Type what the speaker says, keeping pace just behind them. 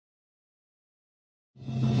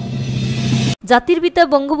জাতির পিতা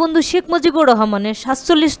বঙ্গবন্ধু শেখ মুজিবুর রহমানের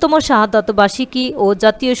 ৪৭তম শাহাদাত বার্ষিকী ও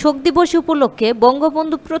জাতীয় শোক দিবস উপলক্ষে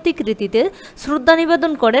বঙ্গবন্ধু প্রতিকৃতিতে শ্রদ্ধা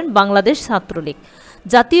নিবেদন করেন বাংলাদেশ ছাত্রলীগ।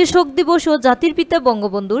 জাতীয় শোক দিবস ও জাতির পিতা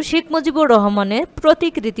বঙ্গবন্ধু শেখ মুজিবুর রহমানের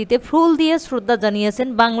প্রতিকৃতিতে ফুল দিয়ে শ্রদ্ধা জানিয়েছেন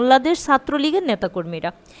বাংলাদেশ ছাত্রলীগের নেতাকর্মীরা।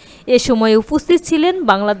 এ সময় উপস্থিত ছিলেন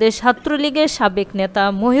বাংলাদেশ ছাত্রলীগের সাবেক নেতা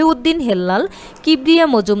মহিউদ্দিন হেলাল, কিবরিয়া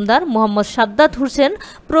মজুমদার, মোহাম্মদ সাদ্দাত হোসেন,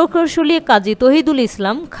 প্রকৌশলী কাজী তহিদুল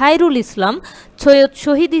ইসলাম, খায়রুল ইসলাম, সৈয়দ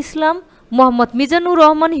শহীদ ইসলাম, মোহাম্মদ মিজানুর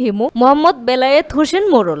রহমান হিমু, মোহাম্মদ বেলায়েত হোসেন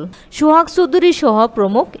মোরল, সোহাগ চৌধুরী সহ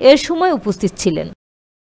প্রমুখ এর সময় উপস্থিত ছিলেন।